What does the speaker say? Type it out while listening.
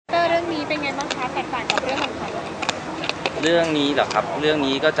เป็นไงบ้างคะแตกต่างกับเรื่องของเขาเรื่องนี้เหรอครับเรื่อง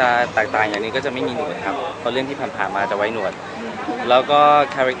นี้ก็จะแตกต่างอย่างนี้ก็จะไม่มีหนวดครับเพราะเรื่องที่ผ่านๆมาจะไว้หนวดแล้วก็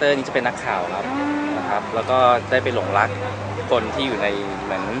คาแรคเตอร์นี้จะเป็นนักข่าวครับนะครับแล้วก็ได้ไปหลงรักคนที่อยู่ในเ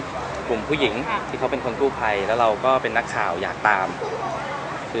หมือนกลุ่มผู้หญิงที่เขาเป็นคนกู้ภัยแล้วเราก็เป็นนักข่าวอยากตาม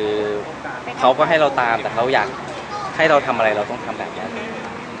คือเขาก็ให้เราตามแต่เขาอยากให้เราทำอะไรเราต้องทำแบบนั้น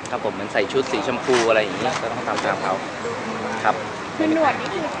ครับผมเหมือนใส่ชุดสีชมพูอะไรอย่างนี้ก็ต้องตามเขาครับคือหนวดนี่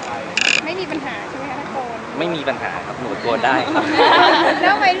คือไม่มีปัญหาใช่ไหมคะถ้าโกนไม่มีปัญหาครับหนวดโกนได้ครับแ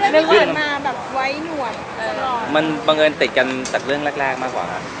ล้วไว้เรื่องที่ผ่านมาแบบไว้หนวดมันบังเอิญติดกันจากเรื่องแรกๆมากกว่า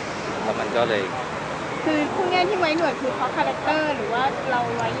แล้วมันก็เลยคือพูดง่ายที่ไว้หนวดคือเพราะคาแรคเตอร์หรือว่าเรา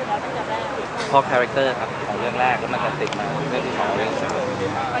ไว้อยู่แล้วตั้งแต่แรกเพราะคาแรคเตอร์ครับของเรื่องแรกแล้วมันจะติดมาเรื่องที่สองเรื่องที่สาม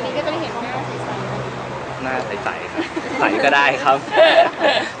วันนี้ก็จะได้เห็นหน้าใสหน้าใสๆใสก็ได้ครับ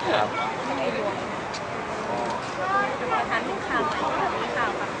ครับถามถึงข่าวข่า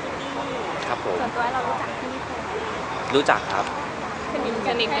วกับพี่ครับผมส่วนตัวเรารู้จักพี่รู้จักครับสนิท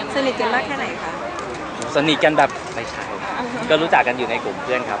กันมากแค่ไหนคะสนิทกันแบบไม่ใช่ก็รู้จักกันอยู่ในกลุ่มเ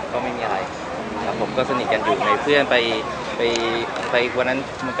พื่อนครับก็ไม่มีอะไรครับผมก็สนิทกันอยู่ในเพื่อนไปวันนั้น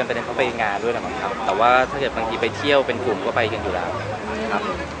มันกันประเด็นเขาไปงานด้วยนะมั้งครับแต่ว่าถ้าเกิดบางทีไปเที่ยวเป็นกลุ่มก็ไปกันอยู่แล้วครับ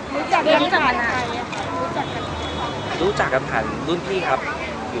รู้จักกันผ่านใครรู้จักกันผ่านรุ่นพี่ครับ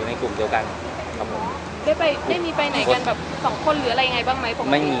อยู่ในกลุ่มเดียวกันครับผมได้มีไปไหนกันแบบ2 คนหรืออะไรยังไงบ้างไหมผม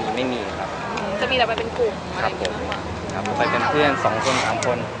ไม่มีครับจะมีแต่ไปเป็นกลุ่มครับผมครับไปเป็นเพื่อน2 คน3 ค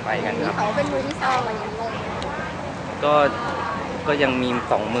นไปกันครับเขาเป็นมือที่3อะไรอย่างเงี้ยก็ยังมี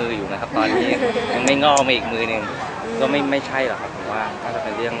2 มืออยู่นะครับตอนนี้ยังไม่งอมาอีกมือหนึ่งก็ไม่ใช่หรอกครับผมว่าน่าจะเ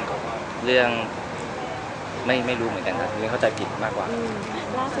ป็นเรื่องไม่รู้เหมือนกันครับเรื่องเข้าใจผิดมากกว่า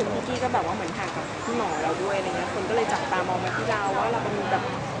ล่าสุดพี่กี้ก็แบบว่าเหมือนห่างกับพี่หมอเราด้วยอะไรเงี้ยคนก็เลยจับตามองมาที่เราว่าเราเป็นแบบ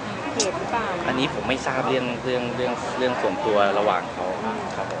เหตุหรือเปล่าอันนี้ผมไม่ทราบเรื่องส่วนตัวระหว่างเขา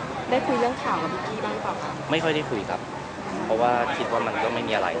ครับผมได้คุยเรื่องข่าวกับพี่กี้บ้างเปล่าคะไม่ค่อยได้คุยครับเพราะว่าคิดว่ามันก็ไม่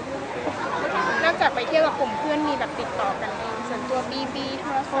มีอะไรนอกจากไปเที่ยวกับกลุ่มเพื่อนมีแบบติดต่อกันเองส่วนตัวบีโท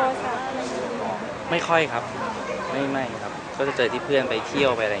รศัพท์อะไรอย่างเงี้ยไม่ค่อยครับไม่ครับก็จะเจอที่เพื่อนไปเที่ย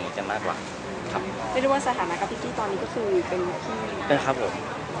วไปอะไรอย่างงี้กันมากกว่าครับไม่รู้ว่าสถานะกับพี่กี้ตอนนี้ก็คือเป็นพี่เป็นครับผม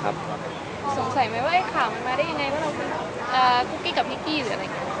ครับสงสัยไหมว่าข่าวมันมาได้ยังไงว่าเราเป็นคุกกี้กับพี่กี้หรืออะไร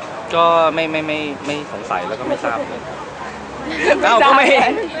ก็ไม่สงสัยแล้วก็ไม่ทราบเลยก็ไม่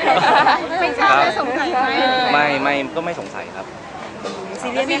ทราบไม่สงสัยไม่ก็ไม่สงสัยครับซี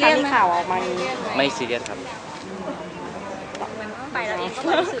เรียสไหมคะที่ข่าวออกมานี้ไม่ซีเรียสครับฝ่ายเราเองก็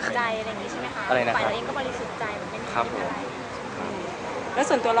บริสุทธิ์ใจอะไรอย่างนี้ใช่ไหมคะอะไรนะฝ่ายเราเองก็บริสุทธิ์ใจมันไม่มีอะไรแล้ว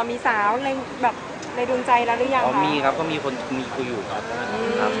ส่วนตัวเรามีสาวในแบบในดวงใจแล้วหรือยังคะมีครับก็มีคุยอยู่ครับ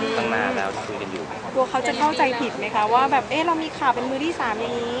ตั้งนานแล้วคุยกันอยู่กลัวเขาจะเข้าใจผิดไหมคะว่าแบบเรามีข่าวเป็นมือที่3อย่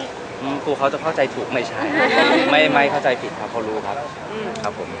างนี้กลัวเขาจะเข้าใจถูกไม่ใช่ไม่เข้าใจผิดครับเขารู้ครับครั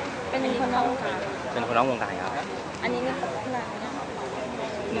บผมเป็นคนนอกวงการเป็นคนนอกวงการครับอันนี้นี่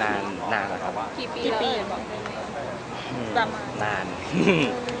นานนะครับกี่ปี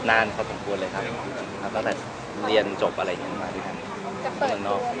นานพอสมควรเลยครับตั้งแต่เรียนจบอะไรอย่างเงี้ยมาด้วยกันจะเปิ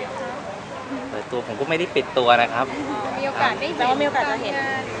ดตัวผมก็ไม่ได้ปิดตัวนะครับมีโอกาสได้เห็นมีโอกาสจะเห็น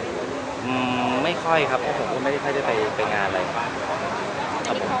ไม่ค่อยครับเพราะผมก็ไม่ได้ค่อยได้ไปงานอะไร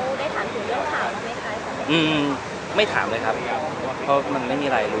อันนี้เขาได้ถามถึงเรื่องข่าวไหมคะไม่ถามเลยครับเพราะมันไม่มี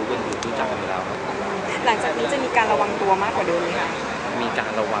อะไรรู้กันอยู่รู้จักกันอยู่แล้วหลังจากนี้จะมีการระวังตัวมากกว่าเดิมไหมคะมีกา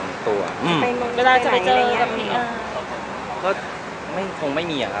รระวังตัวเวลาจะไปเจอกับพี่ก็คงไม่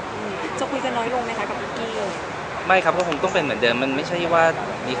มีครับจะคุยกันน้อยลงไหมคะกับพี่กี้ไม่ครับก็คงต้องเป็นเหมือนเดิมมันไม่ใช่ว่า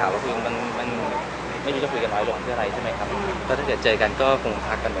มีข่าวว่าคุยมันไม่รู้จะคุยกันน้อยลงเพื่ออะไรใช่ไหมครับก็ถ้าเกิดเจอกันก็คง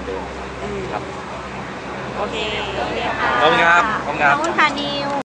ทักกันเหมือนเดิมครับโอเคขอบคุณครับขอบคุณค่ะนิว